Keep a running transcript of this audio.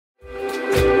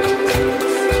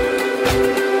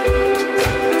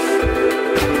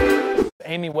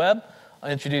Webb,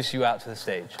 I'll introduce you out to the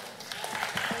stage.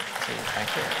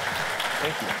 Thank you.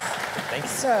 Thank you. Thank you.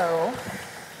 So,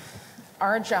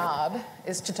 our job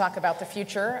is to talk about the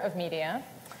future of media,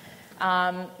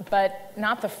 but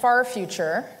not the far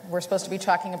future. We're supposed to be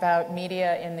talking about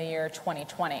media in the year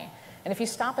 2020. And if you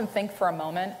stop and think for a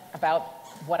moment about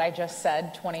what I just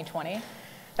said, 2020,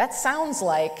 that sounds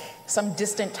like some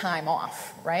distant time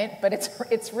off, right? But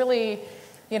it's really,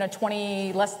 you know,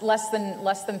 less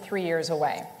than 3 years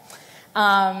away.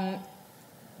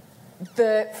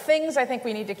 The things I think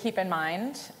we need to keep in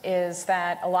mind is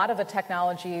that a lot of the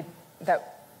technology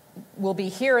that will be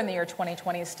here in the year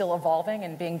 2020 is still evolving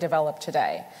and being developed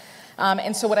today.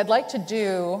 And so what I'd like to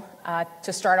do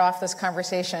to start off this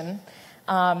conversation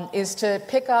is to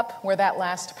pick up where that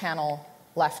last panel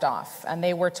left off. And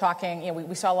they were talking, you know,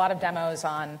 we saw a lot of demos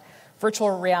on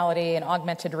virtual reality and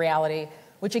augmented reality,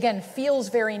 which again feels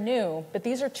very new, but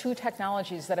these are two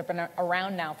technologies that have been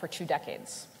around now for 2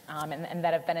 decades. And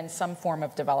that have been in some form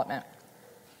of development.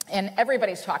 And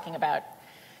everybody's talking about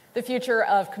the future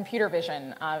of computer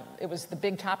vision. It was the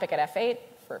big topic at F8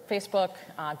 for Facebook,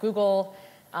 Google,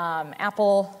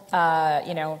 Apple,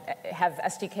 you know, have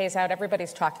SDKs out.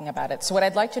 Everybody's talking about it. So what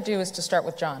I'd like to do is to start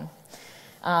with John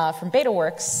from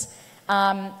betaworks.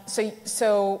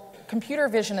 So computer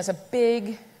vision is a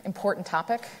big, important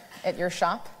topic at your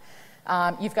shop.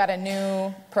 You've got a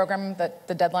new program that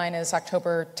the deadline is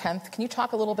October 10th. Can you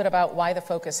talk a little bit about why the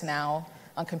focus now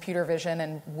on computer vision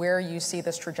and where you see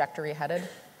this trajectory headed?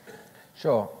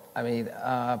 Sure. I mean,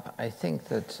 I think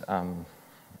that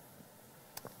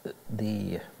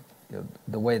the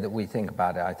way that we think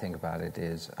about it, I think about it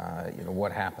is, you know,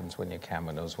 what happens when your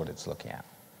camera knows what it's looking at.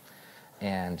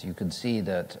 And you can see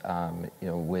that, you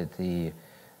know, with the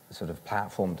sort of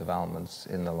platform developments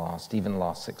in the last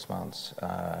 6 months,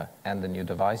 and the new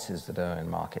devices that are in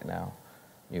market now,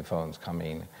 new phones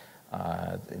coming,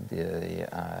 the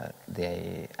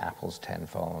Apple's 10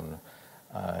 phone,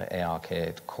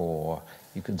 ARKit, Core,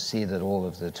 you can see that all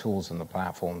of the tools and the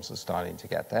platforms are starting to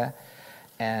get there.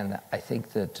 And I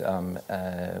think that,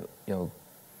 you know,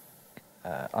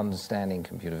 understanding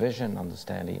computer vision,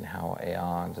 understanding how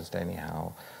AR, understanding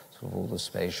how sort of all the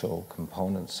spatial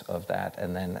components of that,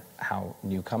 and then how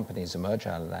new companies emerge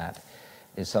out of that,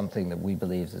 is something that we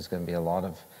believe there's going to be a lot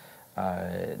of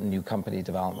new company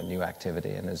development, new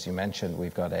activity. And as you mentioned,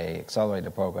 we've got a accelerator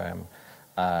program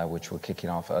which we're kicking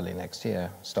off early next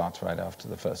year, starts right after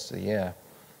the first of the year,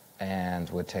 and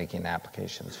we're taking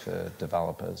applications for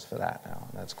developers for that now.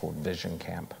 And that's called Vision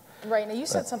Camp. Right. Now you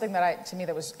said something that to me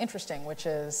that was interesting, which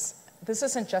is this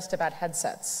isn't just about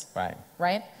headsets. Right.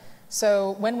 Right?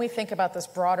 So when we think about this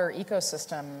broader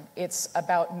ecosystem, it's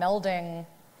about melding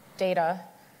data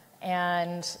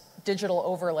and digital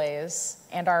overlays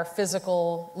and our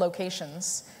physical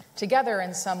locations together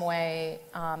in some way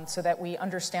so that we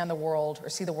understand the world or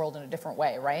see the world in a different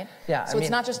way, right? Yeah. So it's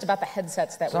not just about the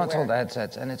headsets that we wear. It's not all the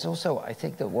headsets. And it's also, I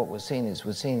think that what we're seeing,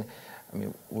 I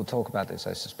mean, we'll talk about this,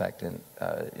 I suspect,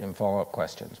 in follow-up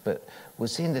questions, but we're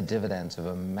seeing the dividends of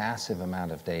a massive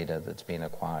amount of data that's been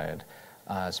acquired.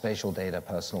 Spatial data,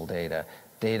 personal data,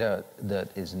 data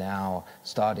that is now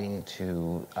starting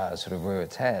to sort of rear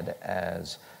its head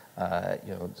as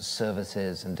you know,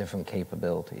 services and different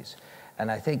capabilities. And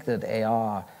I think that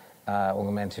AR,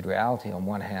 augmented reality, on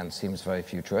one hand, seems very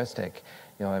futuristic.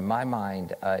 You know, in my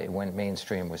mind, it went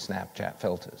mainstream with Snapchat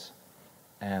filters.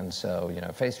 And so, you know,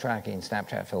 face tracking,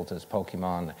 Snapchat filters,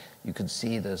 Pokemon, you could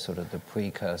see the sort of the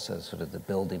precursor, sort of the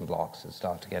building blocks that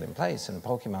start to get in place. And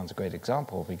Pokemon's a great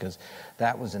example because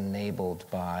that was enabled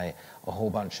by a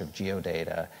whole bunch of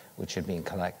geodata which had been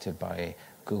collected by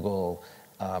Google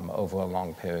over a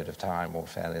long period of time, or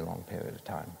fairly long period of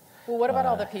time. Well, what about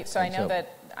all the people? So I know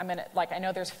that, I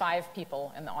know there's 5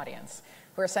 people in the audience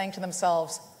who are saying to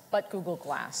themselves, but Google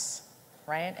Glass.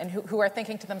 Right? And who are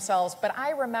thinking to themselves, but I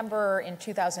remember in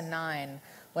 2009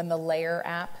 when the Layer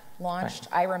app launched,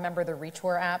 right. I remember the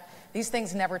Retour app. These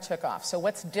things never took off. So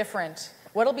what's different?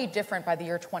 What'll be different by the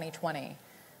year 2020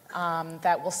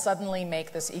 that will suddenly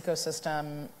make this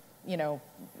ecosystem, you know,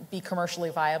 be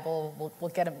commercially viable? We'll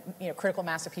get a critical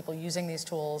mass of people using these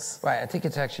tools. Right. I think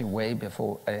it's actually way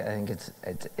before. I think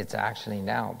it's actually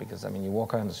now, because I mean, you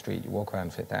walk around the street, you walk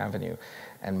around Fifth Avenue,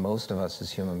 and most of us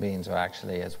as human beings are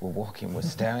actually, as we're walking, we're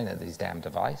staring at these damn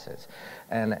devices.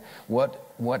 And what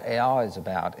AR is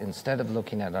about, instead of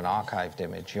looking at an archived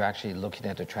image, you're actually looking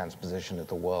at a transposition of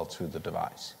the world through the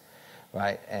device,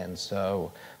 right? And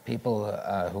so people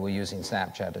who are using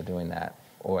Snapchat are doing that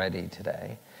already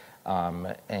today.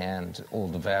 And all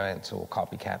the variants or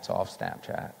copycats of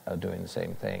Snapchat are doing the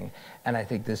same thing. And I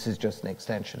think this is just an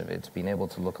extension of it. It's being able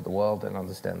to look at the world and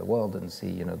understand the world and see,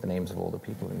 you know, the names of all the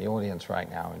people in the audience right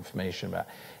now, information about.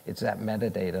 It's that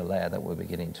metadata layer that we're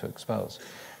beginning to expose.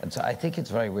 And so I think it's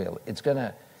very real.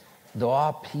 There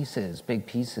are pieces, big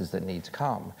pieces that need to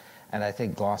come. And I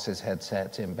think glasses,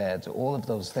 headsets, embeds, all of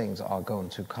those things are going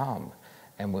to come.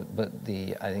 But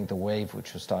I think the wave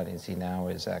which we're starting to see now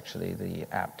is actually the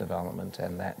app development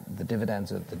and that the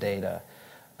dividends of the data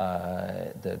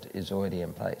that is already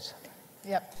in place.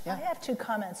 Yep. Yeah. I have two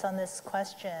comments on this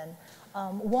question.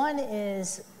 One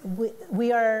is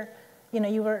we are, you know,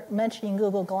 you were mentioning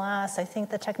Google Glass. I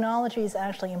think the technology is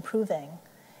actually improving.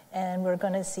 And we're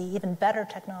going to see even better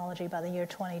technology by the year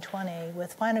 2020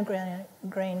 with finer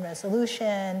grain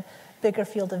resolution, bigger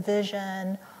field of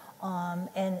vision.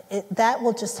 That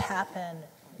will just happen,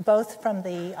 both from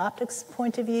the optics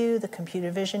point of view, the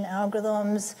computer vision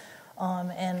algorithms,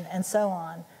 and so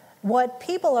on. What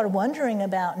people are wondering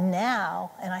about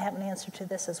now, and I have an answer to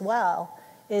this as well,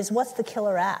 is what's the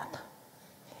killer app?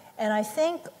 And I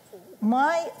think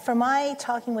from my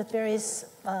talking with various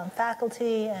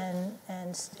faculty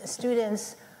and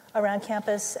students around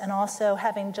campus, and also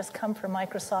having just come from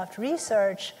Microsoft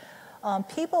Research,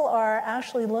 people are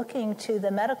actually looking to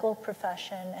the medical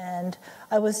profession. And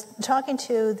I was talking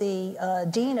to the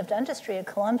dean of dentistry at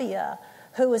Columbia,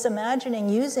 who was imagining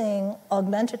using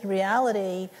augmented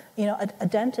reality, you know, a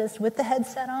dentist with the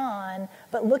headset on,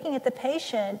 but looking at the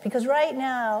patient, because right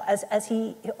now, as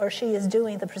he or she is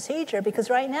doing the procedure, because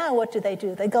right now, what do?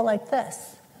 They go like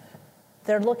this.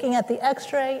 They're looking at the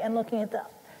x-ray and looking at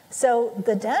so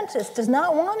the dentist does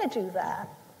not want to do that.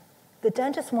 The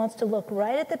dentist wants to look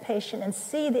right at the patient and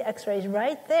see the x-rays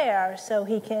right there so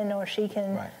he can or she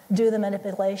can do the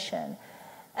manipulation.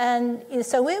 And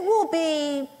so it will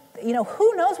be, you know,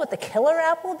 who knows what the killer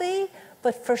app will be,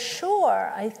 but for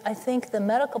sure, I think the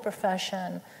medical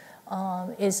profession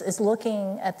is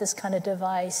looking at this kind of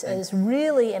device as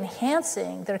really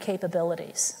enhancing their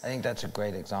capabilities. I think that's a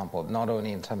great example, not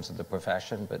only in terms of the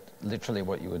profession, but literally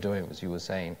what you were doing was you were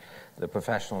saying the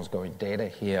professionals going data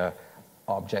here,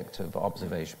 object of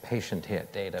observation, patient here,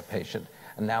 data, patient,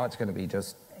 and now it's going to be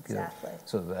just exactly.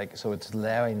 So it's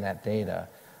layering that data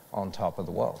on top of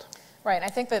the world. Right. I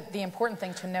think that the important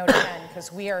thing to note again,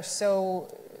 because we are so,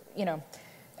 you know,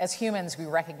 as humans, we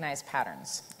recognize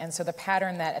patterns. And so the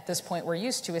pattern that at this point we're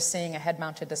used to is seeing a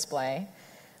head-mounted display,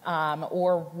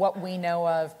 or what we know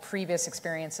of previous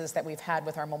experiences that we've had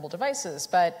with our mobile devices.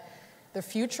 But the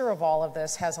future of all of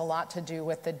this has a lot to do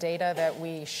with the data that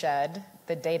we shed,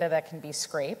 the data that can be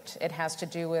scraped. It has to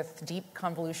do with deep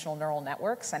convolutional neural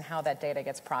networks and how that data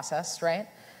gets processed, right?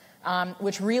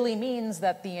 Which really means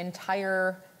that the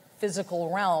entire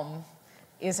physical realm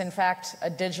is in fact a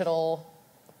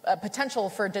potential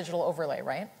for a digital overlay,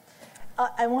 right?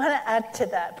 I want to add to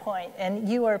that point, and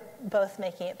you were both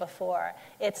making it before.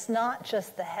 It's not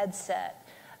just the headset.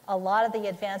 A lot of the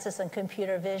advances in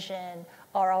computer vision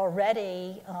are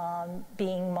already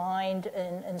being mined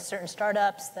in certain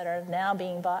startups that are now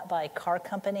being bought by car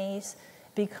companies,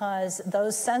 because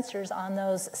those sensors on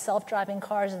those self-driving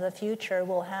cars of the future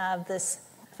will have this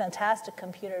fantastic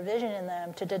computer vision in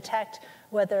them to detect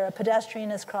whether a pedestrian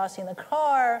is crossing the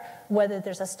car, whether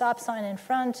there's a stop sign in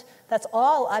front. That's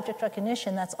all object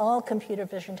recognition. That's all computer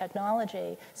vision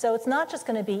technology. So it's not just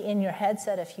going to be in your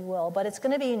headset, if you will, but it's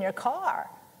going to be in your car.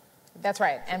 That's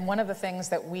right. And one of the things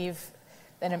that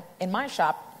in my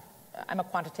shop, I'm a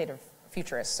quantitative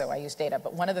futurist, so I use data,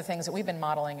 but one of the things that we've been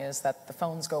modeling is that the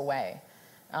phones go away.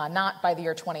 Not by the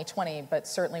year 2020, but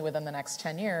certainly within the next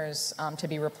 10 years, to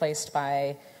be replaced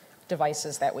by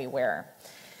devices that we wear.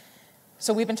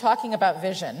 So we've been talking about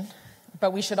vision,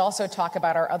 but we should also talk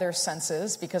about our other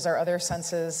senses, because our other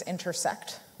senses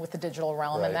intersect with the digital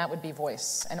realm, and that would be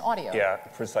voice and audio. Yeah,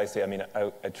 precisely. I mean, I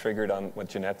triggered on what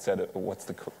Jeannette said, what's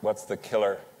the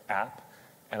killer app?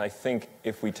 And I think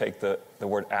if we take the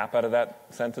word app out of that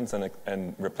sentence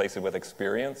and replace it with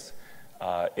experience,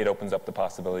 it opens up the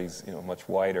possibilities, you know, much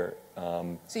wider.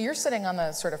 So you're sitting on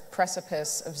the sort of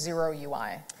precipice of zero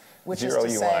UI, which zero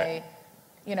is to UI. Say,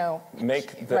 you know,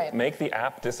 make the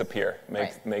app disappear,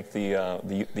 make the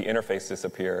interface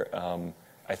disappear.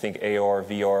 I think AR,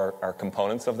 VR are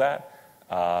components of that,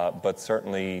 but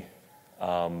certainly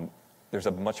there's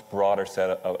a much broader set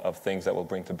of things that will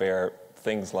bring to bear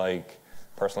things like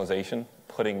personalization,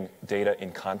 putting data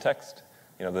in context.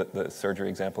 You know, the surgery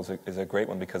example is a great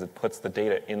one because it puts the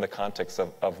data in the context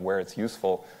of where it's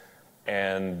useful.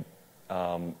 And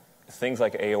things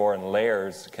like AR and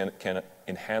layers can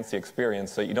enhance the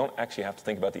experience, so you don't actually have to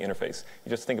think about the interface. You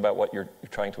just think about what you're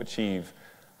trying to achieve.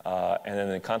 And in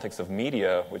the context of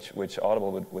media, which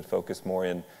Audible would focus more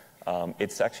in,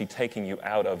 it's actually taking you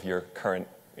out of your current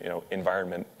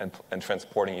environment and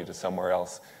transporting you to somewhere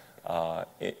else,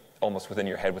 almost within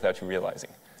your head without you realizing.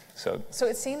 So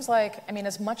it seems like, I mean,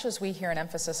 as much as we hear an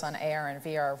emphasis on AR and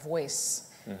VR, voice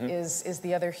is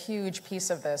the other huge piece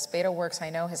of this. betaworks, I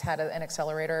know, has had an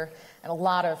accelerator and a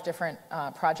lot of different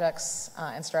projects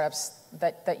and startups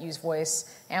that use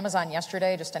voice. Amazon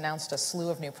yesterday just announced a slew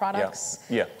of new products.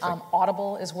 Yeah.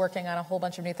 Audible is working on a whole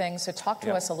bunch of new things. So talk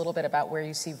to us a little bit about where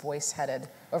you see voice headed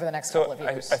over the next couple of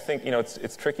years. I think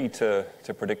it's tricky to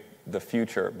predict the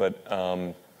future,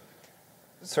 but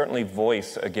certainly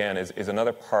voice, again, is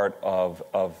another part of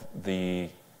the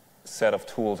set of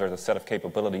tools or the set of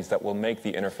capabilities that will make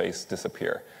the interface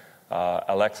disappear.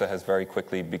 Alexa has very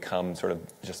quickly become sort of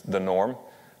just the norm.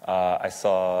 I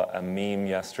saw a meme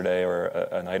yesterday or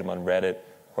an item on Reddit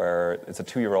where it's a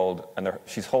 2-year-old and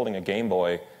she's holding a Game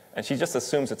Boy and she just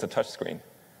assumes it's a touchscreen.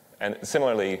 And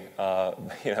similarly,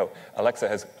 Alexa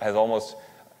has almost,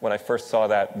 when I first saw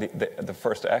that, the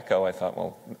first Echo, I thought,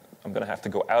 well, I'm going to have to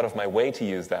go out of my way to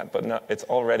use that. But no, it's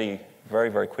already very,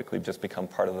 very quickly just become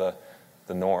part of the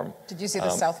norm. Did you see the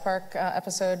South Park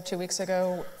episode 2 weeks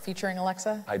ago featuring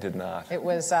Alexa? I did not. It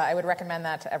was. I would recommend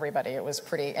that to everybody. It was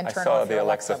pretty. And I turn saw off the your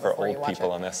Alexa for old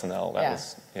people it. on SNL. That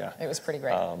was It was pretty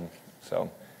great.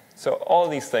 So all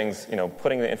of these things,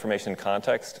 putting the information in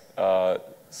context,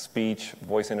 speech,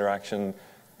 voice interaction,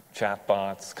 chat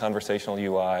bots, conversational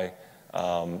UI,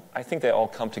 I think they all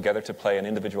come together to play an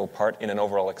individual part in an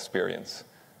overall experience.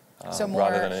 So more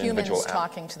rather than an humans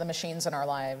talking to the machines in our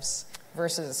lives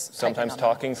versus sometimes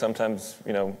talking, sometimes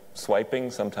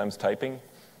swiping, sometimes typing,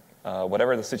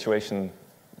 whatever the situation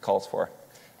calls for.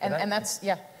 And that's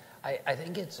I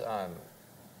think it's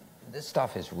this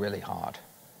stuff is really hard.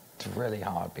 It's really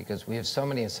hard because we have so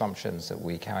many assumptions that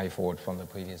we carry forward from the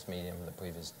previous medium, the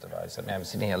previous device. I mean, I'm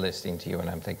sitting here listening to you and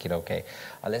I'm thinking, okay,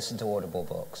 I listen to Audible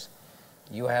books.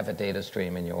 You have a data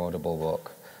stream in your Audible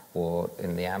book or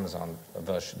in the Amazon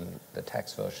version, the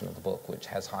text version of the book, which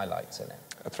has highlights in it.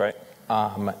 That's right.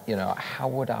 How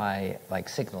would I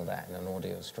signal that in an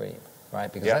audio stream,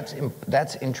 right? Because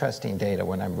that's interesting data.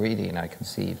 When I'm reading, I can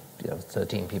see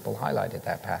 13 people highlighted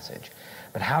that passage.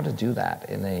 But how to do that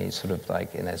in a sort of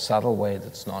in a subtle way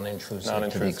that's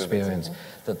non-intrusive to the experience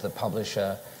that the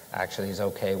publisher actually is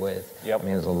okay with. Yep. I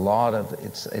mean, there's a lot of,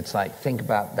 it's like, think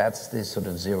about, that's this sort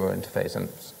of zero interface, and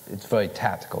it's very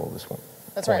tactical, this one.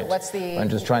 That's right. What's the... I'm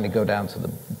just trying to go down to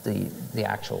the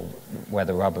actual, where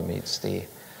the rubber meets the...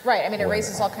 Right. I mean, it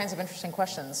raises all kinds of interesting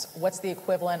questions. What's the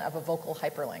equivalent of a vocal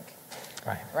hyperlink?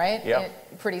 Right? Yeah.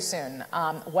 Pretty soon.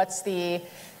 What's the...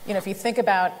 if you think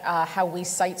about how we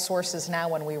cite sources now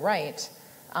when we write,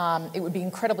 it would be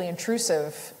incredibly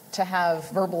intrusive to have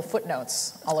verbal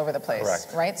footnotes all over the place.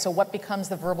 Correct. Right? So what becomes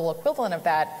the verbal equivalent of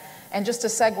that? And just to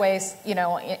segue,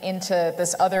 into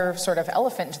this other sort of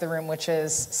elephant into the room, which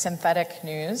is synthetic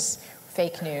news,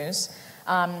 fake news.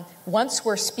 Once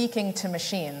we're speaking to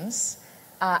machines,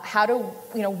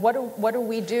 what do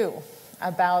we do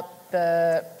about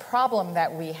the problem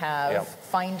that we have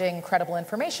finding credible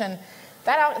information?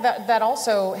 That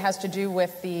also has to do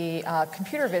with the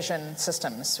computer vision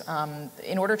systems.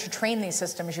 In order to train these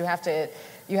systems, you have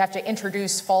to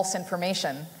introduce false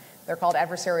information. They're called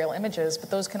adversarial images,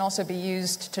 but those can also be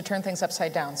used to turn things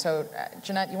upside down. So,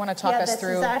 Jeannette, you want to talk us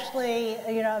through? Yeah, this is actually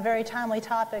a very timely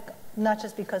topic, not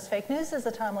just because fake news is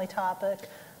a timely topic,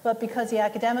 but because the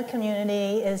academic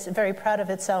community is very proud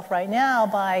of itself right now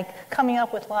by coming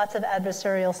up with lots of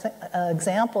adversarial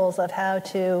examples of how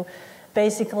to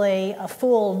basically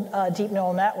fool deep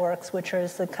neural networks, which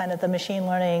is the kind of the machine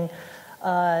learning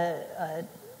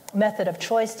method of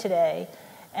choice today.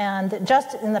 And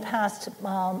just in the past,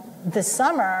 this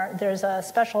summer, there's a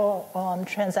special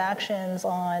transactions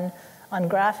on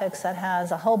graphics that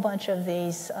has a whole bunch of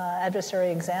these adversary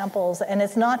examples, and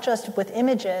it's not just with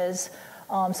images.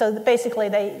 So basically,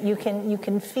 you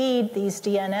can feed these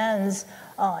DNNs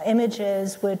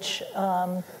images which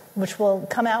will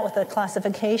come out with a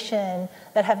classification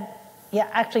that have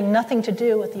actually nothing to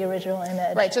do with the original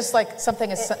image. Right, just like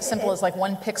something as simple as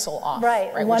 1 pixel off.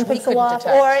 Right, 1 pixel off,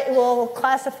 or it will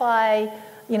classify,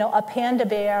 a panda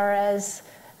bear as,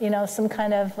 some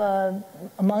kind of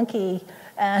a monkey,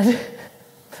 and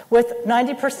with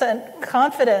 90%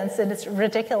 confidence, and it's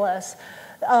ridiculous.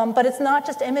 But it's not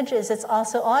just images, it's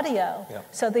also audio. Yep.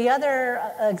 So the other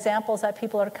examples that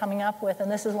people are coming up with, and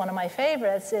this is one of my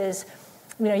favorites, is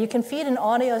you can feed in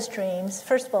audio streams.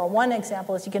 First of all, one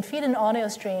example is you can feed in audio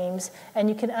streams, and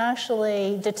you can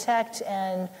actually detect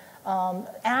and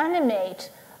animate,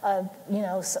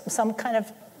 some kind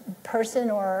of person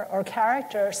or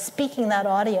character speaking that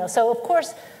audio. So of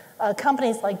course,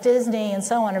 companies like Disney and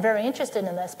so on are very interested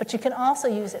in this, but you can also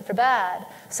use it for bad.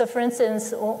 So for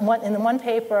instance, in the one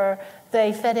paper,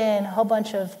 they fed in a whole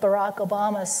bunch of Barack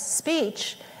Obama's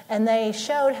speech, and they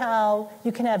showed how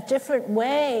you can have different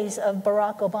ways of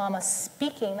Barack Obama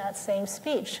speaking that same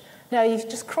speech. Now, you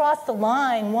just cross the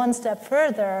line one step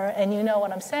further, and you know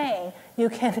what I'm saying. You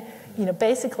can,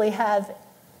 basically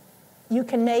you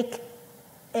can make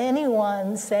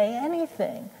anyone say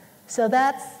anything. So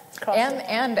that's crossing.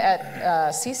 And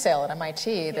at CSAIL at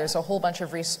MIT, there's a whole bunch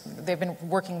of they've been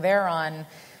working there on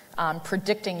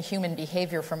predicting human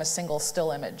behavior from a single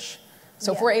still image.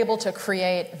 So if we're able to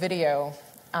create video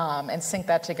and sync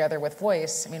that together with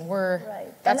voice, I mean,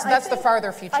 that's the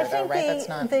farther future, though, right? That's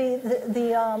not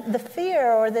the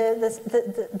fear or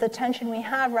the tension we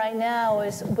have right now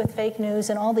is with fake news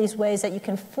and all these ways that you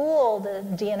can fool the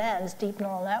DNNs, deep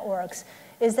neural networks,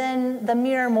 is then the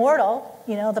mere mortal,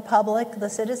 the public, the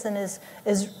citizen is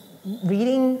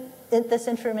reading this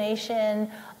information,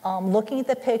 looking at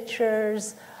the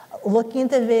pictures, looking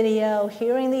at the video,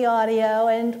 hearing the audio,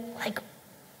 and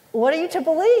what are you to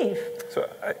believe? So,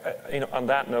 on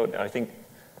that note, I think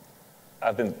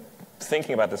I've been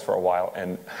thinking about this for a while,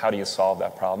 and how do you solve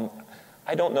that problem?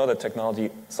 I don't know that technology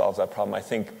solves that problem. I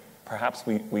think perhaps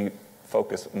we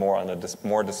focus more on a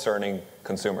more discerning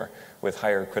consumer with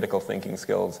higher critical thinking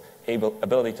skills,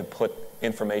 ability to put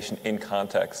information in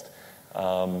context.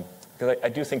 Because I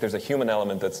do think there's a human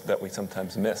element that we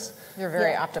sometimes miss. You're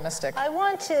very optimistic. I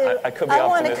want to. I could be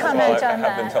optimistic. Comment on I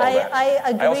have been told that. I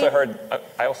agree.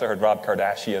 I also heard Rob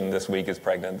Kardashian this week is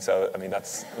pregnant. So I mean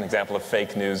that's an example of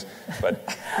fake news.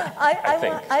 But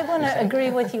I want to agree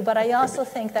with you, but I also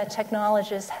think that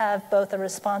technologists have both a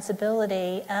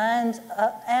responsibility and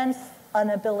an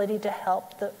ability to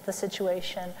help the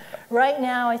situation. Right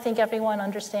now, I think everyone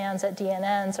understands that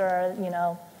DNNs are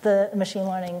the machine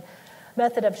learning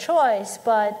method of choice,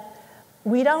 but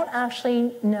we don't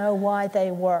actually know why they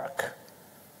work.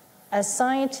 As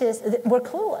scientists, we're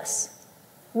clueless,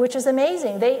 which is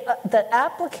amazing. The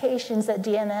applications that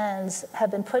DNNs have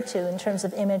been put to in terms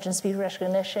of image and speech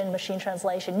recognition, machine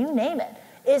translation, you name it,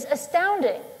 is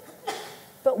astounding.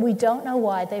 But we don't know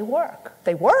why they work.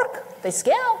 They work, they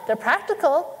scale, they're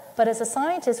practical, but as a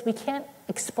scientist, we can't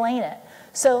explain it.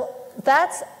 So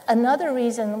that's another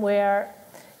reason where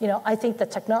I think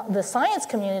the science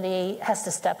community has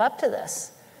to step up to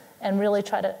this and really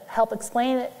try to help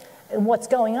explain it and what's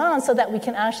going on so that we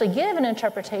can actually give an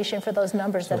interpretation for those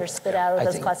numbers that are spit out or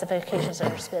those classifications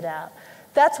that are spit out.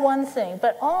 That's one thing.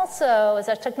 But also, as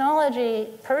a technology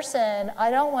person,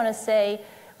 I don't want to say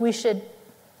we should,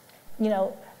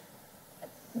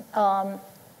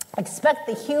 expect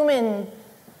the human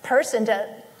person to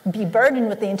be burdened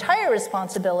with the entire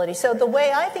responsibility. So the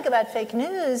way I think about fake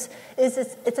news is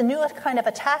it's a new kind of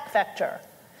attack vector.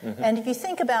 Mm-hmm. And if you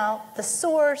think about the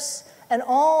source and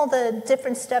all the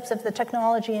different steps of the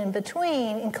technology in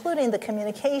between, including the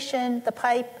communication, the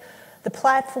pipe, the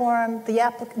platform,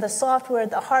 the software,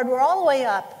 the hardware, all the way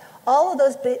up, all of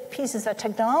those pieces of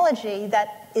technology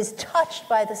that is touched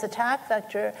by this attack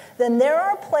vector, then there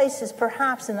are places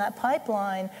perhaps in that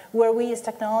pipeline where we as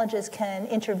technologists can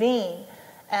intervene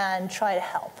and try to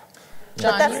help.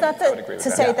 John, but that's not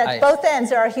to say that both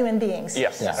ends are human beings.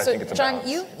 Yes, I think it's a John,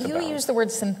 balance. you use the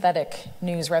word synthetic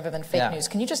news rather than fake news.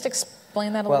 Can you just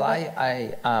explain that a little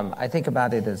bit? I think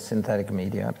about it as synthetic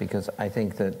media because I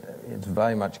think that it's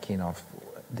very much keen off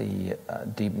the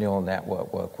deep neural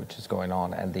network work which is going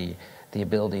on and the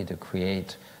ability to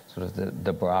create sort of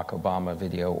the Barack Obama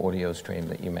video audio stream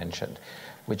that you mentioned,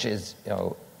 which is,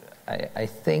 I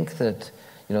think that,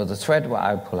 the thread what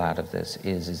I would pull out of this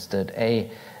is that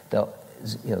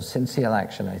since the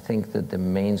election, I think that the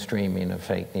mainstreaming of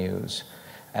fake news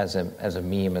as a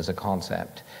meme, as a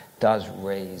concept, does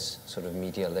raise sort of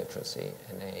media literacy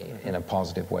in a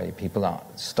positive way. People are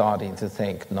starting to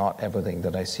think not everything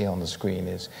that I see on the screen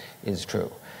is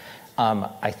true.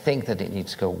 I think that it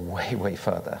needs to go way, way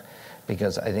further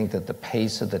because I think that the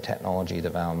pace of the technology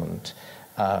development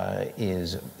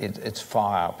it's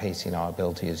far outpacing our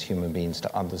ability as human beings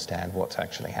to understand what's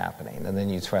actually happening. And then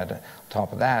you thread on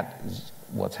top of that is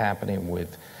what's happening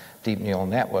with deep neural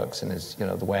networks, and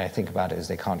the way I think about it is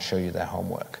they can't show you their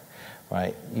homework,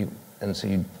 right?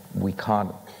 We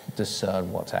can't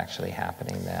discern what's actually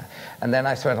happening there. And then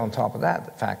I thread on top of that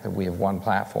the fact that we have one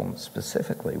platform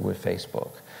specifically with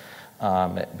Facebook.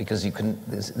 Because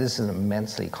this is an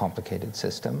immensely complicated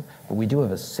system, but we do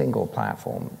have a single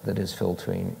platform that is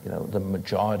filtering, the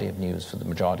majority of news for the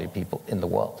majority of people in the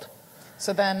world.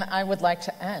 So then I would like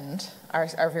to end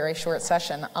our very short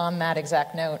session on that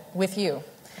exact note with you.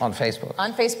 On Facebook.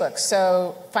 On Facebook.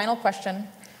 So final question,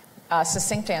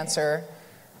 succinct answer.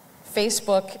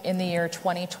 Facebook in the year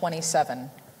 2027,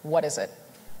 what is it?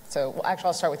 So actually,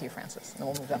 I'll start with you, Francis, and then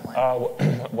we'll move down the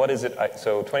line. What is it?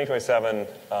 So 2027,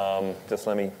 just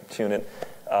let me tune it.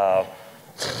 I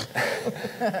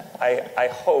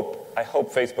hope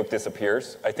Facebook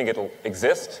disappears. I think it'll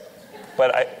exist.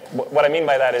 But what I mean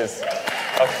by that is,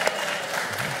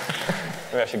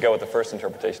 maybe I should go with the first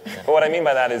interpretation. But what I mean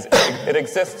by that is it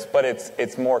exists, but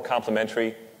it's more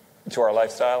complementary to our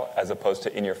lifestyle as opposed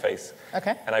to in your face.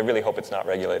 Okay. And I really hope it's not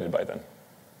regulated by then.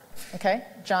 Okay,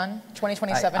 John,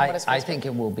 2027, what is Facebook? I think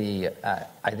it will be,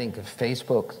 I think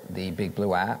Facebook, the big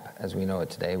blue app, as we know it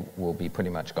today, will be pretty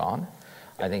much gone.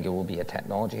 I think it will be a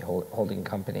technology holding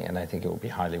company, and I think it will be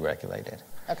highly regulated.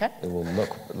 Okay. It will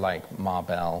look like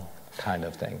Marbell kind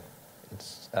of thing.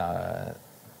 It's, yeah,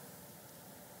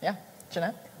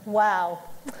 Jeannette? Wow.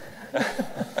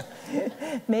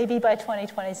 Maybe by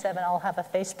 2027 I'll have a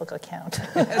Facebook account.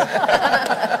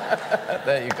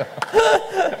 there you go.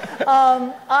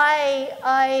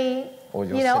 Or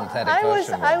your synthetic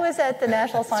version. I was at the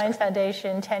National Science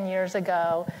Foundation 10 years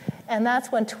ago, and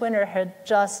that's when Twitter had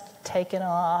just taken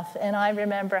off. And I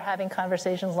remember having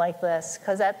conversations like this,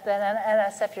 because at the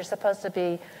NSF you're supposed to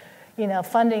be,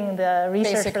 funding the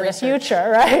research for the future,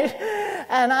 right?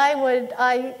 And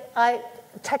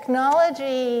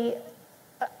technology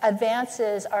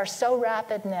advances are so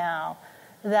rapid now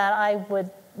that I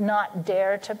would not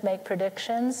dare to make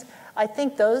predictions. I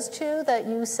think those two that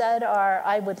you said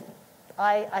I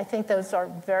think those are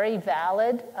very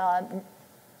valid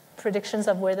predictions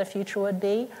of where the future would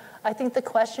be. I think the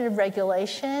question of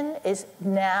regulation is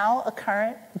now a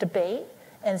current debate,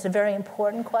 and it's a very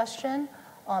important question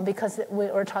because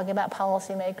we're talking about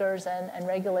policymakers and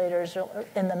regulators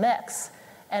in the mix.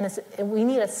 And we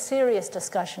need a serious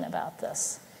discussion about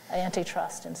this,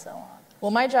 antitrust and so on.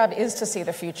 Well, my job is to see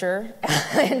the future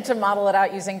and to model it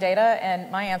out using data.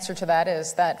 And my answer to that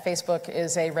is that Facebook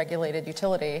is a regulated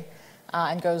utility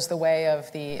and goes the way of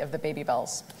the baby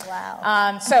bells.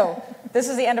 Wow. So this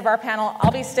is the end of our panel.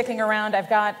 I'll be sticking around. I've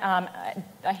got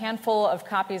a handful of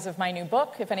copies of my new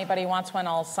book. If anybody wants one,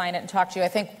 I'll sign it and talk to you. I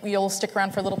think you'll stick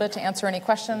around for a little bit to answer any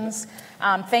questions.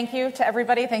 Thank you to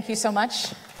everybody. Thank you so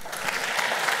much.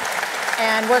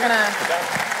 And we're going to